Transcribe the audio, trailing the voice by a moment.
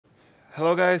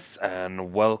Hello, guys,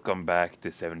 and welcome back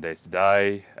to 7 Days to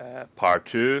Die, part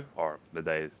 2, or the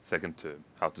day second to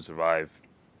how to survive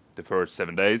the first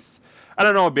 7 days. I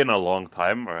don't know, it's been a long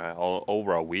time, or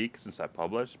over a week since I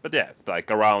published, but yeah, it's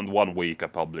like around 1 week I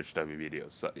published every video,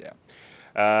 so yeah.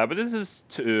 But this is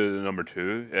number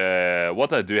 2.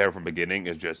 What I do here from beginning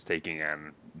is just taking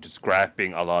and just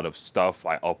scrapping a lot of stuff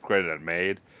I upgraded and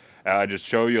made. I just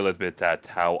show you a little bit at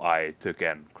how I took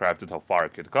and crafted how far I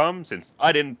could come, since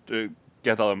I didn't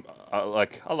get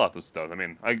like a lot of stone. I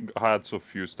mean, I had so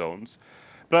few stones,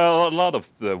 but a lot of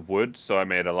the wood, so I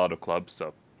made a lot of clubs,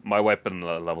 so my weapon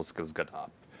level skills got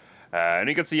up. And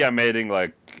you can see I'm making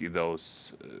like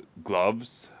those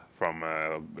gloves from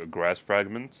grass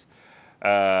fragments.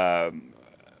 Um,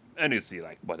 and you see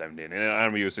like what I'm doing, and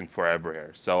I'm using forever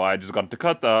here. So I just got to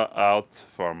cut out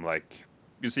from like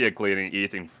you see a cleaning,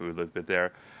 eating food a little bit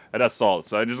there, and that's all.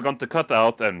 So I just got to cut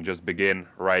out and just begin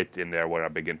right in there where I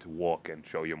begin to walk and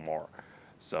show you more,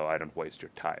 so I don't waste your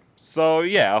time. So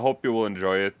yeah, I hope you will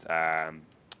enjoy it, and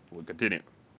we'll continue.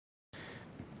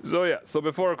 So yeah, so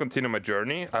before I continue my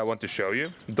journey, I want to show you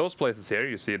those places here.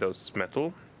 You see those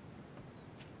metal?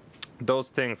 Those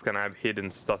things can have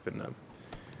hidden stuff in them.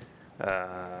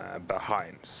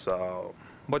 Behind. So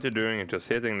what you're doing is just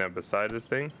hitting them beside this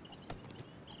thing.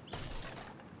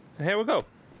 And here we go.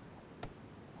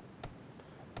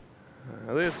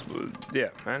 Yeah,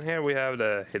 and here we have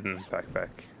the hidden backpack.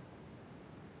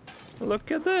 Look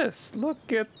at this!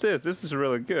 Look at this! This is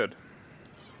really good.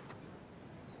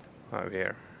 Over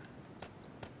here.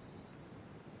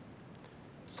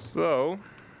 So,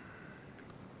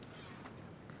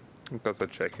 let's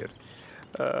check it.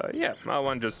 Yeah, I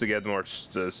want just to get more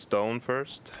stone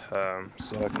first,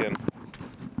 so I can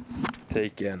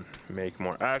take and make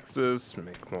more axes,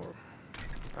 make more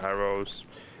arrows.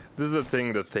 This is a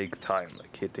thing that takes time,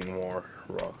 like hitting more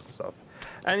raw stuff.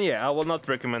 And yeah, I will not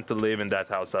recommend to live in that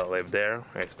house I live there.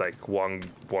 It's like one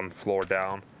floor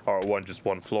down, or just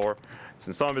one floor.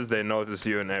 Since zombies, they notice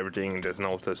you and everything. There's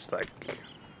notice like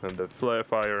the flare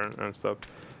fire and stuff.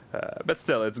 But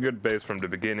still, it's a good base from the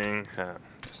beginning. To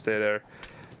stay there.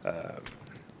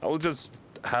 I will just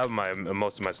have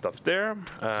most of my stuff there,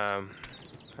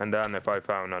 and then if I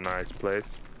found a nice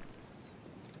place.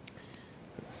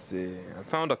 Let's see. I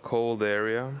found a cold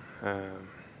area. I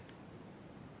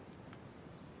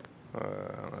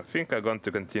think I'm going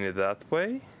to continue that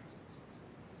way.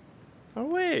 Oh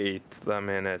wait a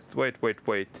minute. Wait.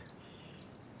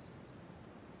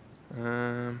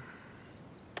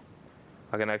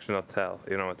 I can actually not tell.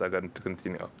 You know what? I'm going to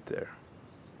continue up there.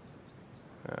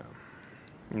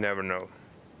 You never know.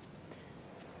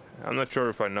 I'm not sure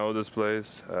if I know this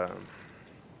place.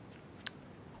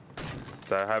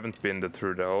 So I haven't been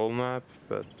through the whole map,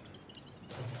 but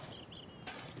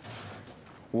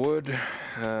wood,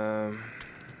 yeah,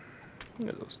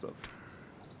 those stuff.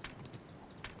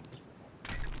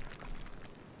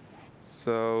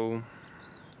 So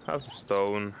have some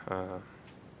stone.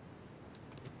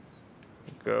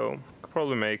 Go. Could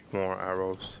probably make more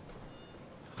arrows.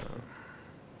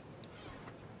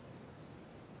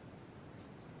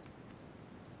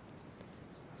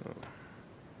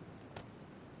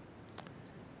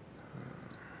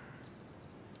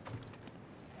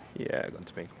 Yeah, I'm going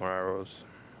to make more arrows.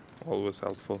 Always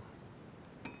helpful.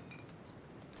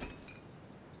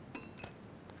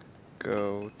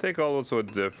 Go. Take also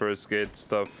the first aid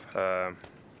stuff. You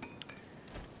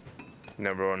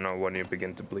never know when you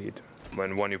begin to bleed.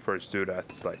 When you first do that,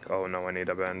 it's like, oh no, I need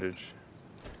a bandage.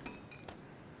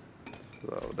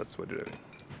 So that's what you're doing.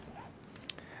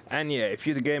 And yeah, if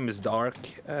the game is dark,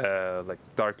 like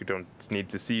dark you don't need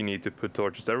to see, you need to put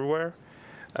torches everywhere.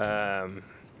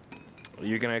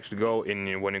 You can actually go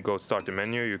in when you go start the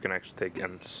menu. You can actually take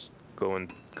and go in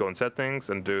settings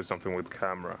and do something with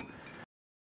camera.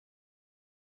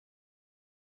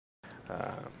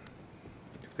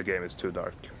 If the game is too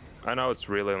dark, I know it's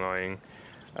really annoying.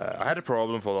 I had a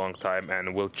problem for a long time,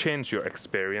 and will change your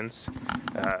experience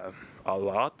a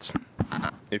lot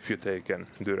if you take and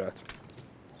do that.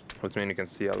 Which means you can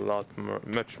see a lot more,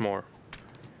 much more.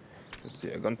 Let's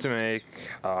see. I'm going to make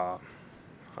a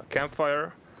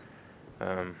campfire.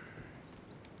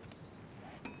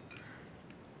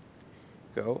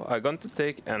 Go. I'm going to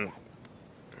take and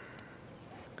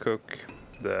cook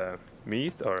the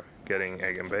meat, or getting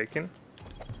egg and bacon.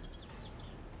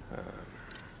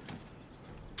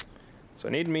 So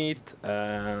I need meat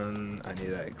and I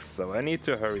need eggs. So I need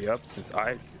to hurry up since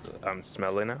I'm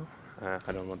smelly now.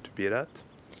 I don't want to be that.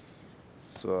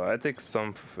 So I take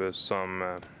some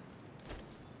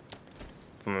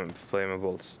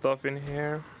flammable stuff in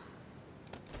here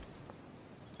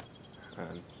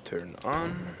and turn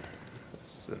on.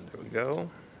 and there we go.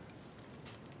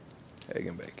 Egg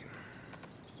and bacon.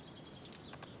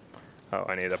 Oh,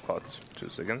 I need a pot. 2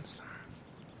 seconds.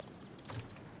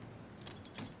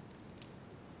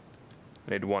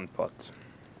 I need 1 pot.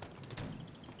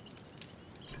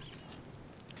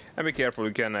 And be careful,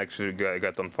 you can actually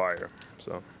get on fire.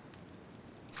 So.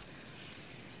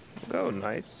 Oh,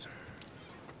 nice.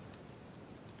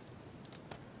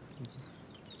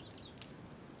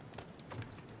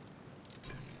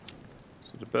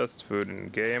 So the best food in the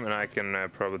game, and I can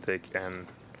probably take and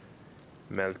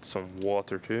melt some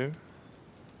water too.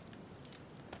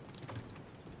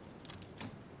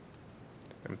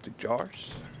 Empty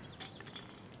jars.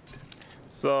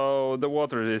 So the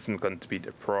water isn't going to be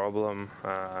the problem.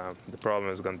 The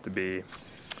problem is going to be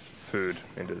food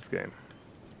in this game.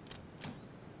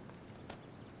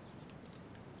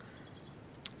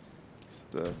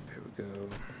 So here we go.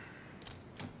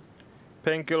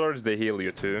 Painkillers, they heal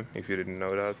you too, if you didn't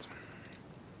know that.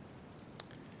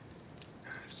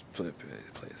 Just place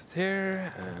it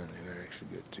here, and we're actually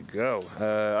good to go.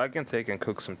 I can take and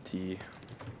cook some tea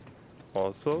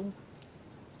also.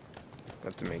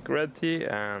 Got to make red tea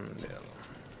and yellow.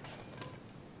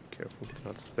 Careful to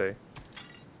not stay.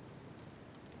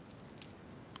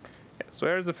 Yeah, so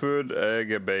here's the food,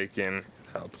 egg and bacon. It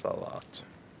helps a lot.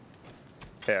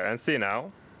 Here, and see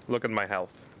now. Look at my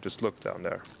health. Just look down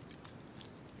there.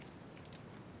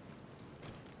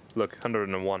 Look,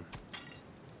 101.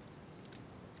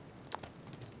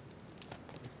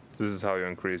 This is how you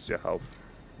increase your health.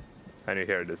 And you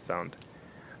hear this sound.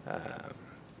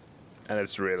 And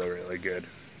it's really, really good.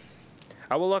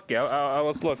 I was lucky. I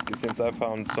was lucky since I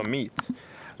found some meat.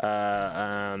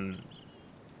 And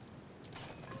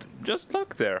just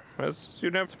luck there. As you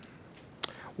never.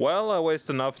 Well, I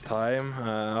wasted enough time.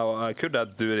 I could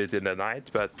have do it in the night,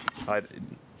 but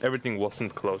everything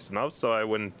wasn't close enough, so I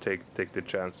wouldn't take the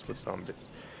chance with zombies.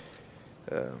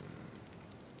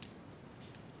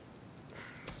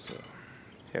 So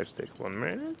here's take 1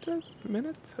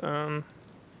 minute.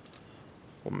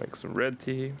 We'll make some red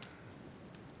tea.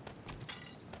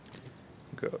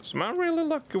 Go. So I'm really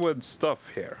lucky with stuff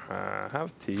here.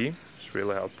 Have tea. It's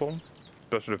really helpful,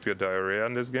 especially if you have diarrhea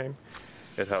in this game.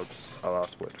 It helps a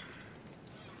lot with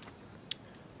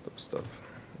those stuff.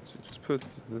 So just put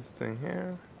this thing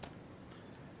here.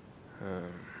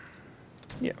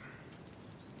 Yeah.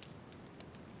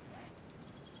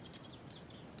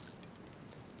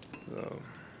 So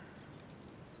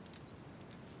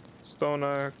stone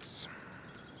axe.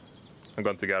 I'm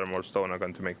going to gather more stone. I'm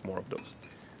going to make more of those.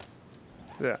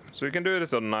 Yeah. So you can do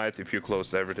this at night if you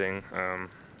close everything.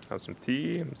 Have some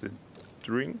tea. Is it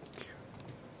drink?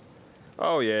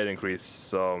 Oh yeah, it increased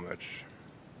so much.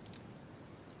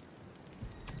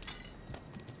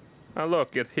 And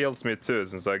look, it heals me too,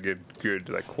 since I get good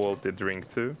like quality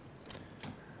drink too.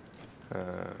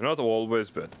 Not always,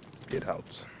 but it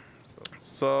helps.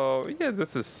 So yeah,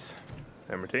 this is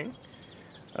everything.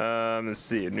 Let's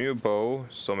see, a new bow,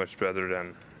 so much better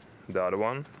than the other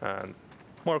one, and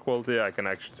more quality. I can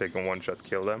actually take a one-shot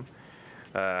kill them.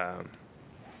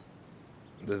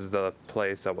 This is the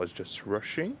place I was just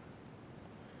rushing.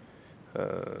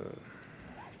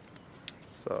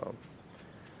 So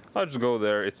I'll just go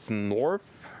there. It's north.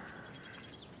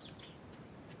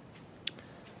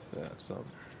 Yeah, so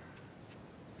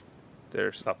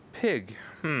there's a pig.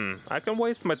 I can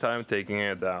waste my time taking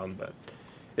it down, but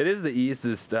it is the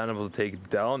easiest animal to take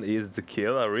down, easy to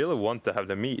kill. I really want to have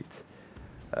the meat.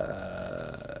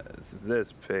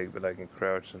 This pig, but I can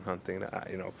crouch and hunting.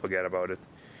 You know, forget about it.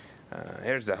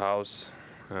 Here's the house.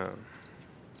 Oh,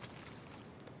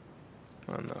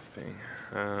 nothing.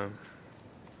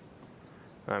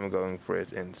 I'm going for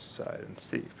it inside and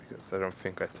see, because I don't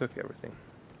think I took everything.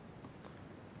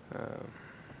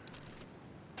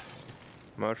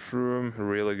 Mushroom,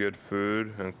 really good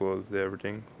food and quality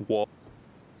everything. Wall.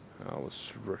 I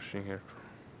was rushing here.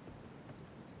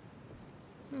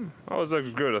 I was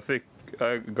actually good. I think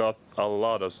I got a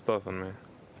lot of stuff on me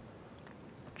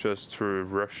just through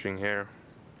rushing here.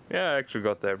 Yeah, I actually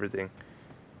got everything.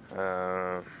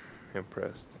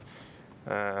 Impressed.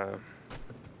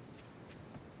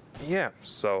 Yeah,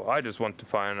 so I just want to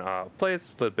find a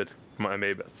place, a little bit,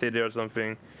 maybe a city or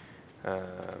something.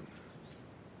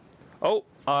 Oh,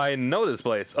 I know this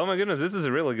place. Oh my goodness, this is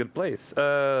a really good place.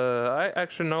 I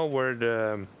actually know where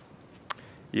the...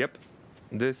 Yep,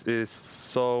 this is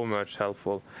so much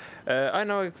helpful. I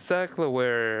know exactly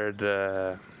where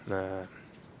the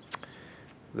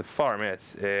farm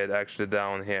is. It's actually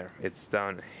down here. It's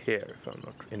down here, if I'm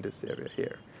not in this area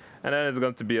here. And then it's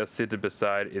going to be a city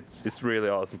beside. It's really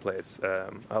awesome place.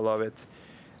 I love it.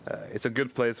 It's a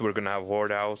good place. We're gonna have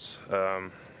horde house.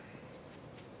 So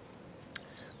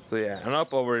yeah, and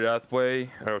up over that way,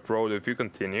 out road, if you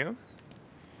continue,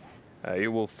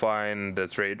 you will find the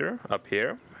trader up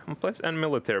here place and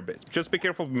military base. Just be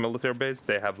careful with military base.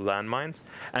 They have landmines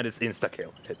and it's insta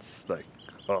kill. It's like,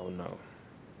 oh no.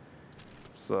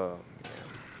 So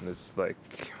yeah, it's like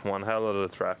one hell of a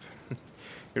trap.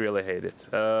 You really hate it.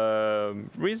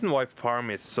 Reason why farm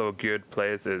is so good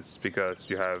place is because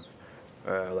you have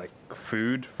like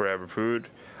food, forever food.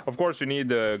 Of course you need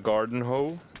the garden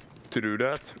hoe to do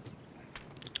that,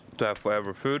 to have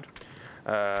forever food.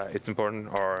 It's important,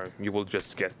 or you will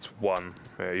just get one.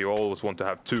 You always want to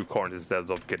have 2 corns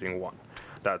instead of getting 1.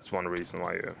 That's one reason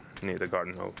why you need a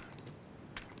garden hoe.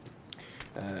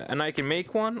 And I can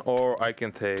make one, or I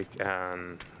can take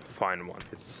and find one.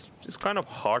 It's just kind of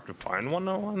hard to find one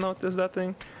now, I noticed that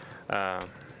thing. Let's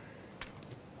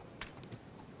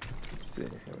see,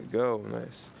 here we go,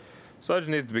 nice. So I just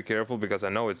need to be careful because I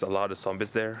know it's a lot of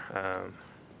zombies there.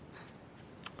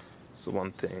 So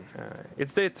one thing,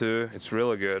 it's day 2, it's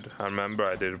really good. I remember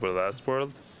I did it with last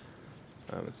world.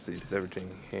 Let's see, is everything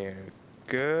here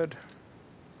good?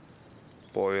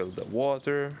 Boil the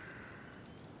water.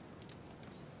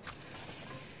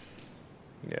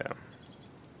 Yeah.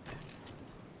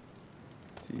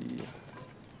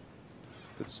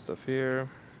 Put stuff here.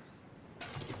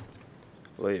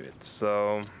 Leave it.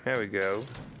 So here we go.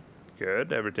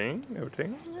 Good, everything.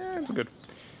 Yeah, it's good.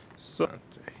 So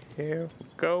here we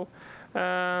go.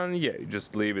 And yeah, you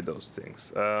just leave it those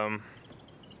things.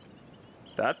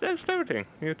 That's actually everything.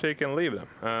 You take and leave them.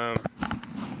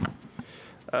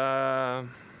 Yeah.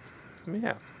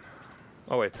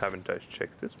 Oh wait, haven't I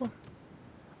checked this one?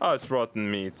 Oh, it's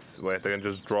rotten meat. Wait, I can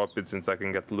just drop it since I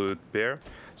can get loot there.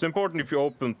 It's important if you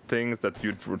open things that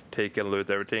you take and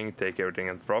loot everything, take everything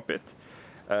and drop it.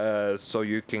 So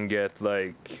you can get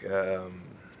like,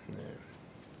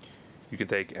 you can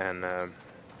take and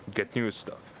get new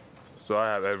stuff. So I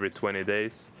have every 20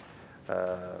 days.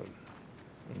 Yeah.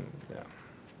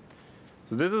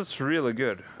 So this is really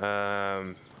good.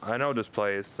 I know this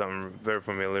place. I'm very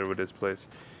familiar with this place.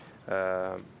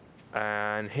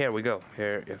 And here we go.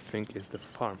 Here I think is the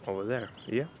farm over there.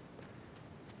 Yeah.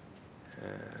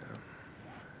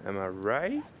 Am I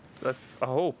right? I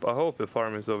hope the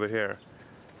farm is over here.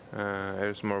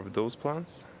 Here's more of those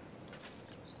plants.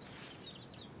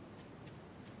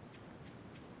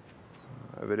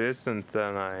 If it isn't,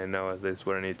 then I know at least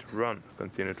where I need to run.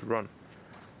 Continue to run.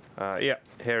 Yeah,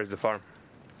 here's the farm.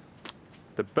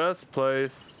 The best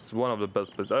place, one of the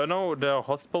best places. I know there are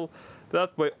hospital.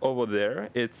 That way over there,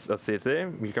 it's a city.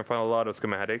 You can find a lot of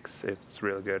schematics. It's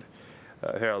really good.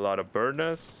 Here are a lot of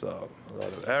burners, a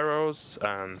lot of arrows,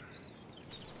 and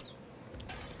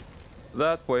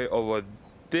that way over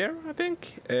there, I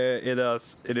think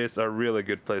it is a really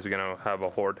good place. We're gonna have a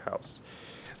horde house.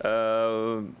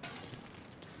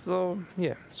 So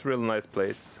yeah, it's a really nice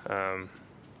place. And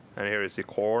here is the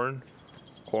corn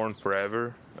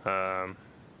forever. So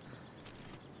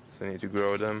you need to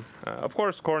grow them. Of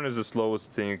course, corn is the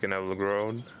slowest thing you can ever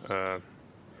grow.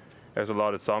 There's a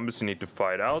lot of zombies you need to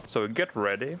fight out, so get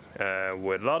ready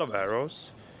with a lot of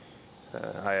arrows.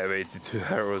 I have 82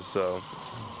 arrows, so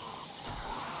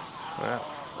yeah.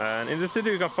 And in the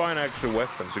city you can find actual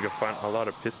weapons. You can find a lot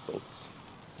of pistols.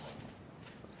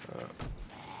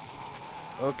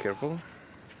 Oh, careful.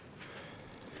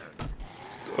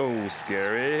 Oh,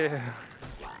 scary.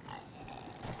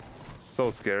 So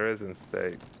scary since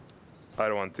I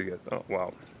don't want to get... Oh,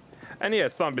 wow. And yeah,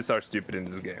 zombies are stupid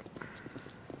in this game.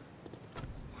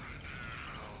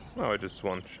 Oh, just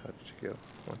one shot kill.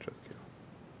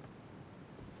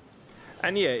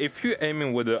 And yeah, if you're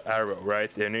aiming with the arrow,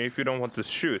 right, and if you don't want to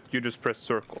shoot, you just press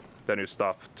circle. Then you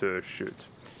stop to shoot.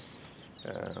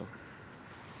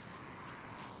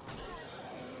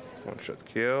 One shot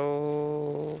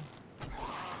kill.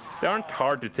 They aren't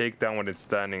hard to take down when it's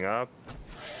standing up.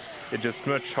 It's just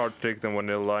much hard to take them when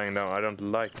they're lying down. I don't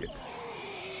like it.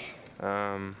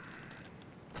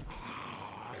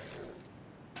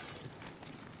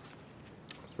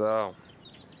 So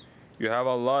you have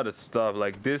a lot of stuff.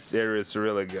 Like this area is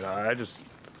really good. I just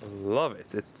love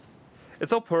it. It's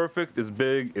so perfect. It's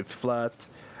big. It's flat.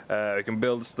 You can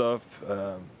build stuff.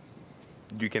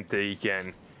 You can take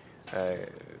and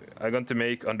I'm going to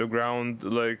make underground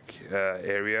like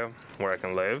area where I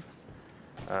can live.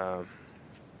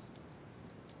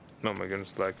 Oh my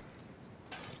goodness, like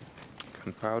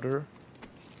gunpowder.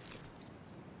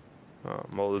 Oh,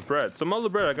 molded bread. So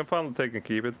molded bread, I can finally take and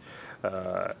keep it.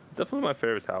 Definitely my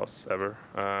favorite house ever.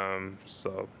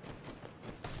 So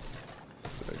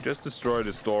just destroy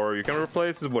this door. You can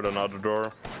replace it with another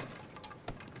door.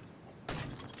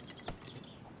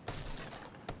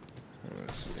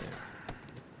 Let's see.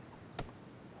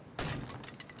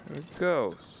 There we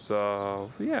go. So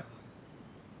yeah,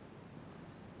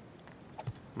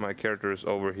 my character is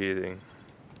overheating.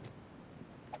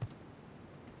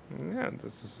 Yeah,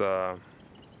 this is a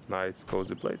nice,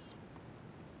 cozy place.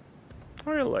 I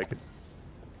really like it.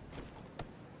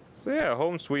 So yeah,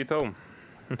 home sweet home.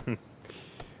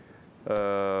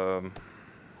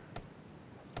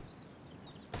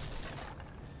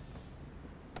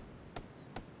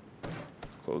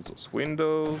 Close those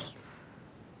windows.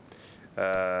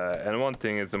 And one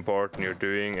thing is important you're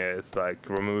doing is like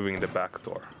removing the back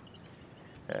door.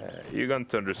 You're going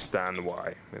to understand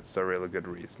why. It's a really good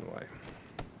reason why.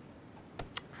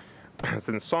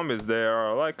 Since zombies they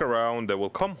are like around, they will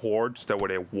come hordes that where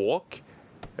they walk.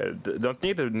 Doesn't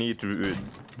need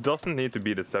to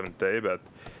be the 7th day, but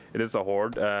it is a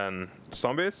horde. And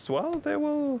zombies, well, they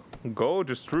will go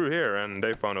just through here, and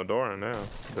they found a door, and yeah,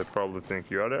 they probably think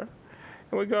you are there.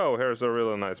 Here we go. Here's a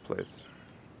really nice place.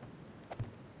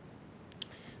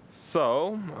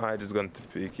 So I just going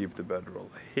to keep the bedroll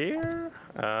here,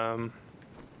 and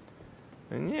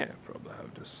yeah, probably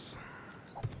have this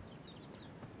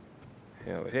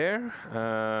here.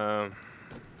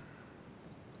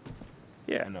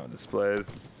 Yeah, no, this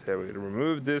place. Here we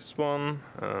remove this one.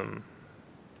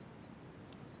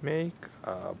 Make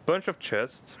a bunch of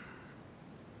chests.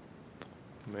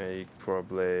 Make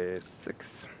probably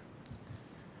 6.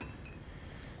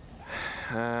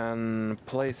 And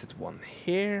place it one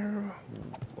here.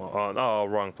 Oh, no,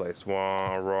 wrong place.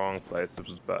 Wrong place. This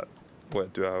was bad.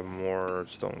 Wait, do I have more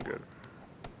stone? Good.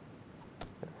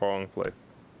 Wrong place.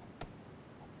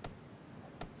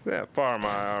 So yeah, farm.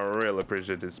 I really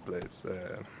appreciate this place.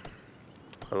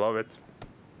 I love it.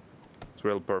 It's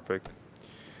real perfect.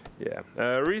 Yeah.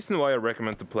 Reason why I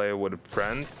recommend to play with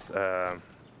friends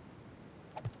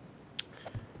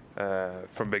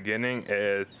from beginning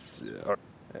is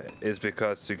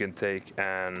because you can take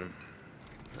an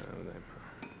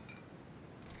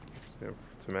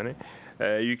too many.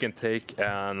 You can take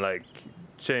and like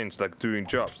change like doing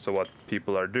jobs. So what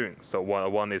people are doing. So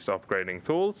one is upgrading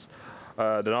tools.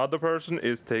 The other person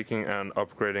is taking and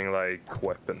upgrading like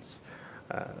weapons.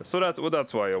 So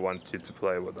that's why I want you to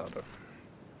play with other.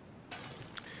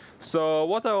 So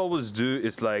what I always do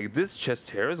is like this chest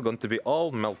here is going to be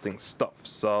all melting stuff.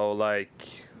 So like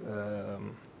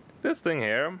this thing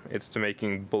here, it's to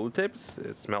making bullet tips.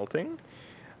 It's melting.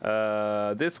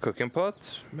 This cooking pot.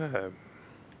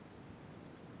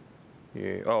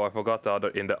 Yeah, oh, I forgot the other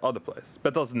in the other place,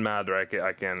 but doesn't matter. I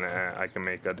can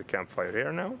make the campfire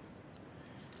here now.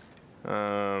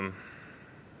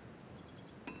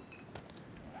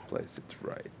 Place it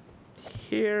right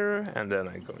here, and then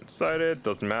I go inside it.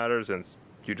 Doesn't matter since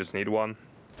you just need one.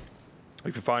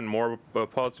 If you find more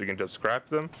pots, you can just scrap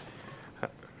them.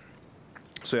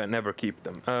 So yeah, never keep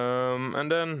them.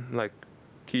 And then like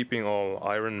keeping all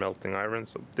iron, melting iron.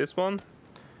 So this one,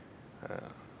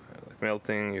 like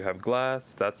melting. You have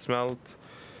glass that smelt.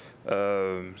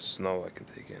 Snow I can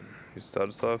take in. Use the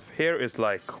other stuff. Here is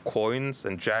like coins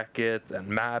and jacket and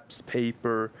maps,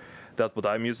 paper. That's what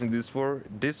I'm using this for.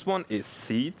 This one is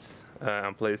seeds.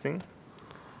 I'm placing.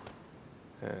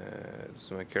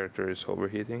 So my character is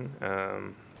overheating.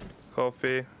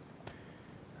 Coffee.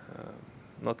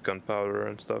 Not gunpowder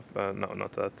and stuff. No,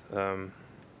 not that.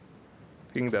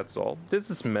 I think that's all. This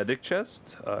is medic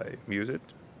chest. I use it.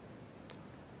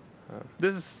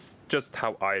 This is just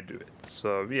how I do it.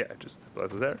 So yeah, just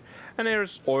place it there. And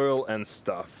here's oil and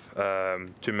stuff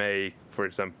to make, for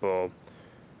example.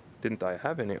 Didn't I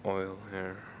have any oil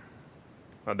here?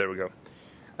 Oh, there we go.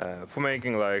 For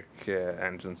making like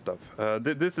engine stuff.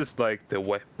 This is like the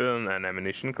weapon and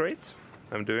ammunition crate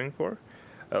I'm doing for.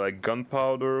 Like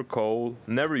gunpowder, coal.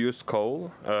 Never use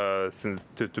coal since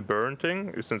to burn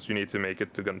thing, since you need to make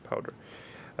it to gunpowder.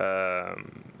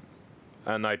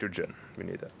 And nitrogen, we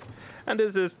need that. And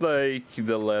this is like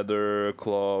the leather,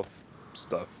 cloth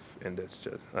stuff in this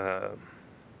chest.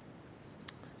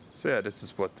 So yeah, this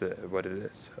is what it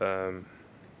is.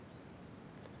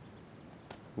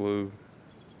 Blue.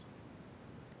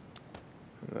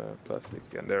 Plastic,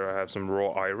 and there I have some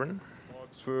raw iron.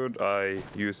 Box food, I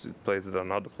use it, place it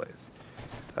another place.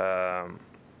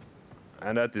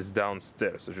 And that is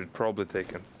downstairs. I should probably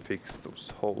take and fix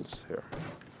those holes here.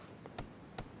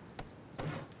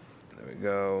 There we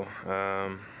go.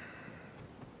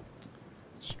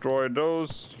 Destroy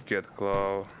those, get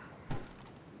claw.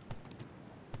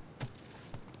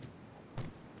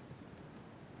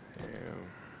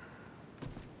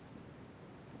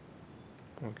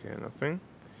 Okay, nothing.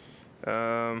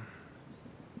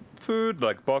 Food,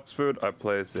 like box food, I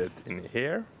place it in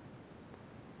here.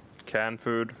 Canned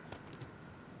food,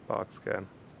 box can,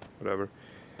 whatever.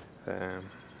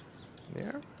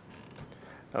 Yeah,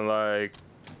 and like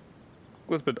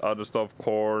a little bit other stuff,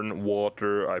 corn,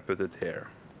 water. I put it here,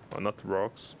 well, not the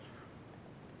rocks.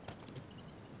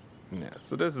 Yeah,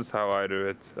 so this is how I do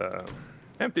it.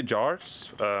 Empty jars.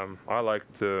 I like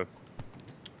to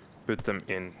put them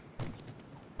in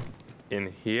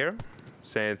here,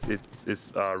 since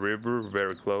it's a river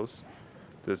very close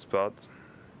to the spot.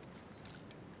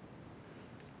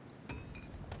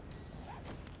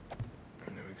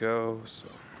 There we go.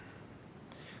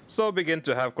 So begin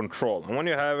to have control, and when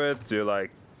you have it, you're like,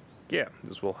 yeah,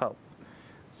 this will help.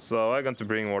 So I'm going to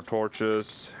bring more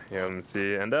torches. Here, let me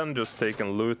see, and then just take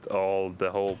and loot the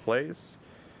whole place.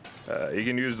 You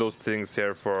can use those things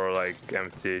here for like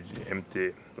empty,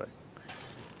 like,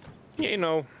 you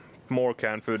know, more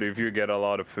canned food. If you get a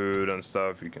lot of food and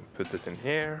stuff, you can put it in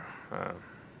here.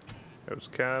 There's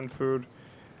canned food,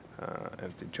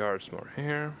 empty jars more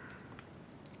here.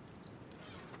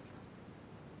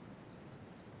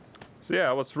 So yeah,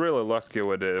 I was really lucky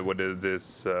with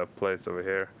this place over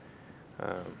here.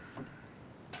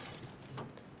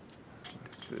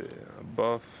 Let's see, a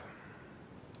buff.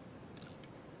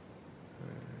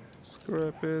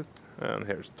 Scrap it. And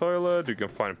here's toilet. You can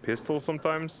find pistols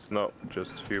sometimes. No,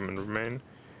 just human remain.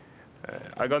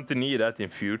 I'm going to need that in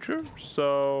future.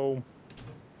 So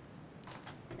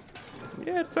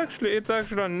yeah, it's actually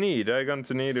a need. I'm going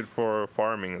to need it for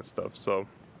farming and stuff. So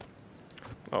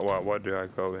oh wow, why do I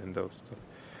go in those stuff?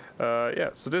 Yeah.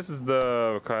 So this is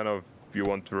the kind of you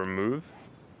want to remove.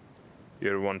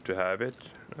 You want to have it.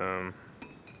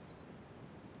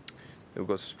 You'll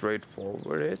go straight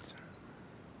forward it.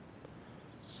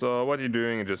 So what you're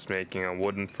doing is just making a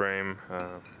wooden frame.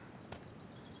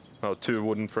 Oh, 2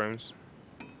 wooden frames.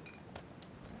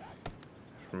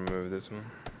 Remove this one.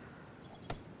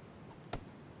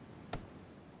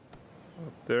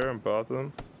 Up there and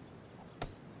bottom.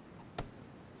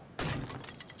 There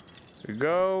you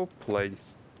go.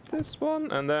 Place this one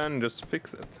and then just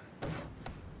fix it.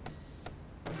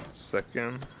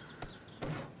 Second.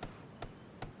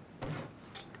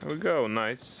 There we go.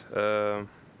 Nice.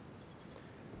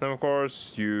 Then of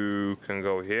course you can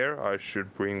go here. I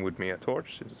should bring with me a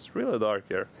torch. It's really dark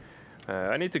here.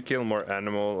 I need to kill more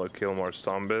animal or kill more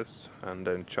zombies and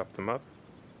then chop them up.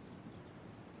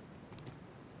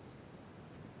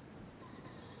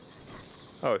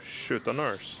 Oh shoot, a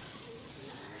nurse.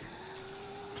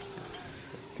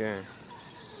 Okay.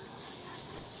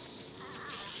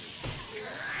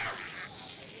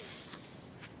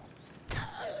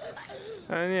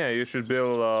 And yeah, you should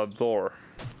build a door.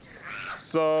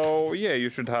 So yeah, you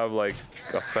should have like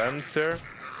a fence here.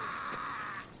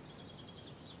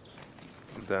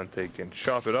 Then they can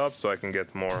chop it up so I can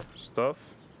get more stuff.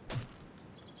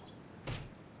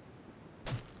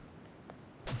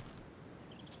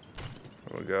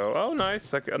 There we go. Oh,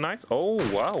 nice. Like a nice. Oh,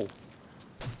 wow.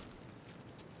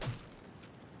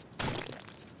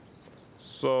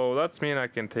 So that's mean I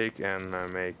can take and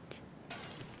make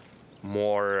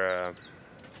more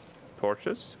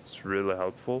torches. It's really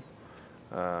helpful.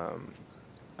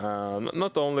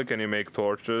 Not only can you make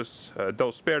torches,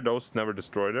 spare those, never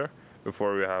destroy there,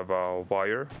 before we have a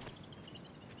wire.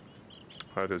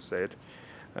 How to say it.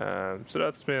 So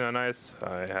that's been a nice.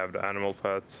 I have the animal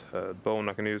fat, bone,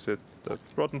 I can use it, the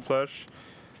rotten flesh.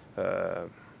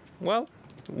 Well,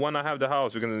 when I have the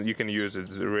house, you can use it.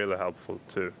 It's really helpful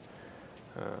too.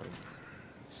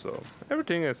 So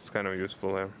everything is kind of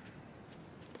useful here.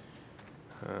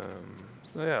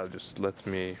 So yeah, just let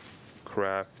me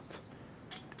craft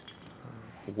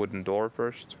a wooden door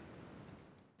first.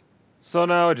 So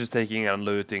now just taking and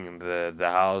looting the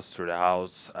house through the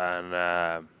house and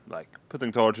like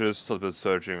putting torches, a little bit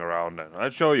searching around, and I'll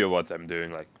show you what I'm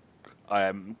doing. Like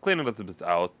I'm cleaning a little bit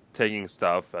out, taking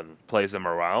stuff and place them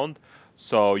around,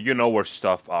 so you know where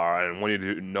stuff are, and when you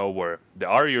do know where they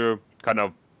are, you kind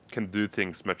of can do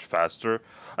things much faster.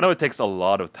 I know it takes a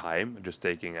lot of time just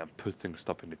taking and putting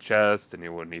stuff in the chest, and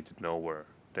you will need to know where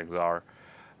things are.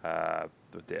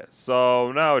 But yeah,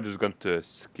 so now I'm just going to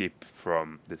skip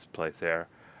from this place here.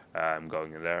 I'm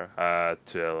going in there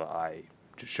till I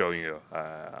just show you.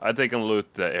 I take and loot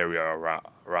the area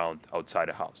around outside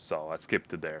the house, so I skip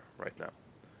to there right now.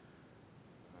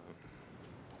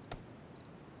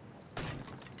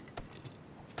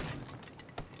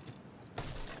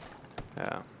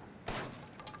 Yeah.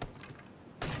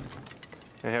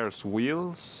 And here's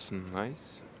wheels,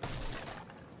 nice.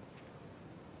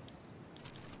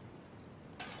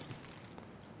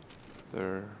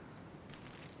 There.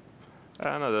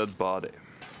 And a dead body.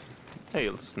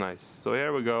 Nails, nice. So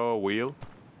here we go, a wheel.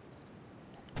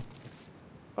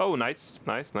 Oh, nice.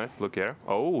 Look here.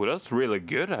 Oh, that's really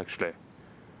good actually.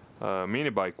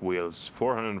 Mini bike wheels,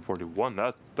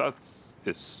 441.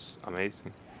 Is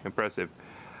amazing, impressive.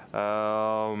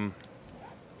 Yeah.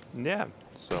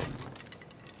 So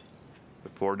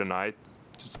before the night,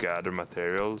 just gather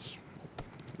materials.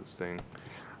 This thing.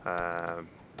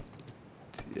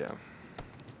 Yeah.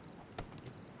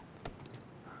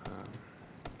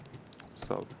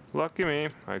 So lucky me,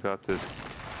 I got this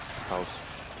house.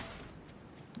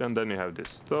 And then you have this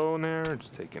stone here,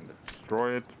 just take and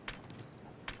destroy it.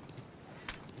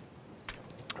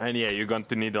 And yeah, you're going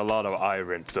to need a lot of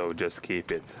iron, so just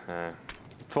keep it.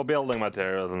 For building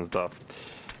materials and stuff.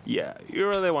 Yeah, you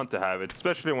really want to have it,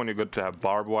 especially when you're going to have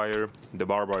barbed wire. The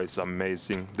barbed wire is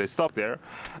amazing. They stop there,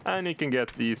 and you can get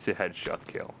the easy headshot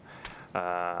kill.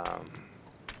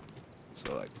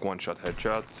 So like one-shot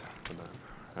headshot, and then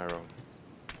arrow.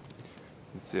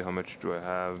 Let's see, how much do I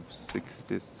have?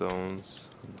 60 stones.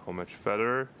 How much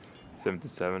feather?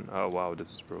 77. Oh wow, this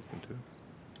is broken too.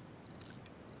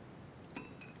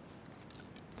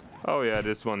 Oh yeah,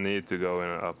 this one needs to go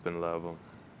up in level.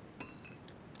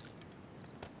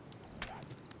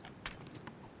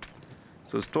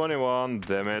 So it's 21,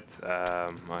 damn it.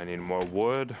 I need more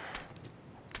wood.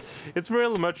 It's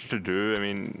really much to do. I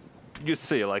mean, you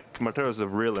see, like, materials are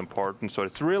really important, so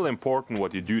it's really important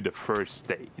what you do the first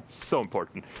day. It's so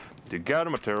important. To gather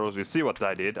materials, you see what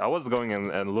I did. I was going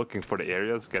and looking for the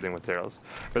areas, getting materials,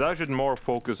 but I should more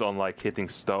focus on like hitting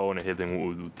stone and hitting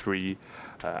wood tree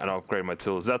and upgrade my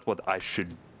tools. That's what I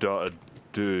should do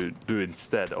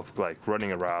instead of like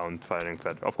running around finding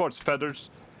feathers. Of course, feathers,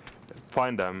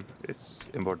 find them. It's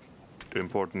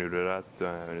important you do that.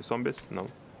 Any zombies? No.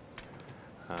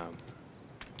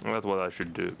 That's what I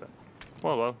should do.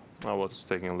 But, well, I was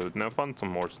taking a loot and I found some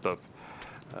more stuff.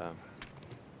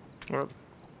 Well,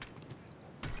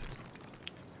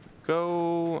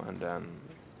 go and then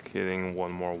hitting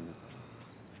one more.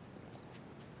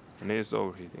 And he's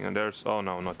overheating. And there's, oh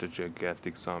no, not the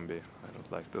gigantic zombie. I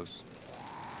don't like those.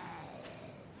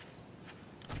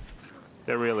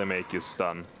 They really make you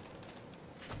stun.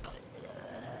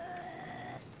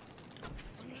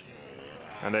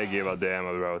 And they give a damn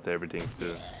about everything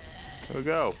too. Here we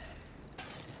go.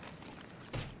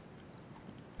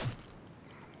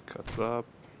 Cut up.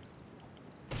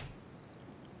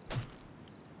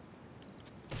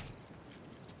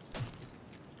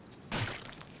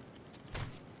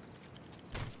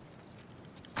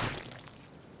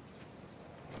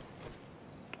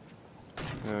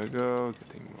 There we go,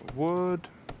 getting more wood.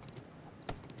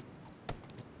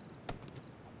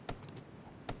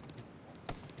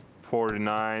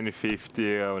 $49,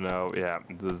 $50, oh no, yeah,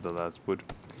 this is the last wood.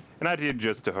 And I did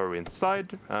just to hurry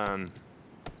inside and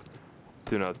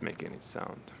do not make any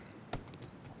sound.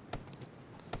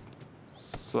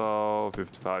 So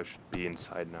 55 should be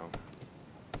inside now.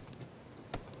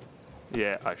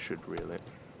 Yeah, I should really.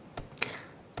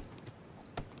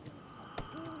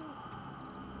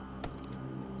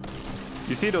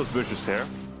 You see those bushes here?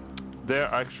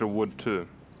 They're actual wood too.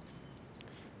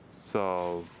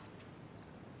 So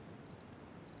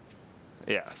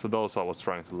yeah, so those I was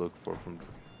trying to look for from the...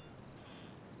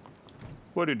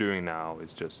 What you're doing now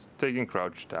is just taking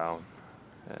crouch down.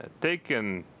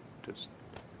 Just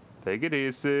take it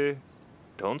easy.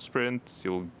 Don't sprint.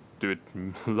 You'll do it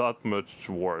a lot much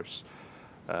worse.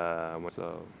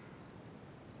 So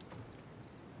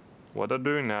what I'm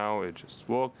doing now is just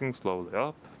walking slowly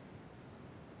up.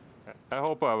 I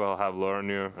hope I will have learned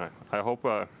you. I hope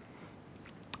I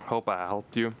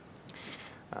helped you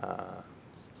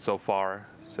so far.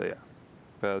 So yeah.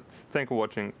 But thank you for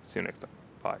watching. See you next time.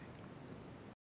 Bye.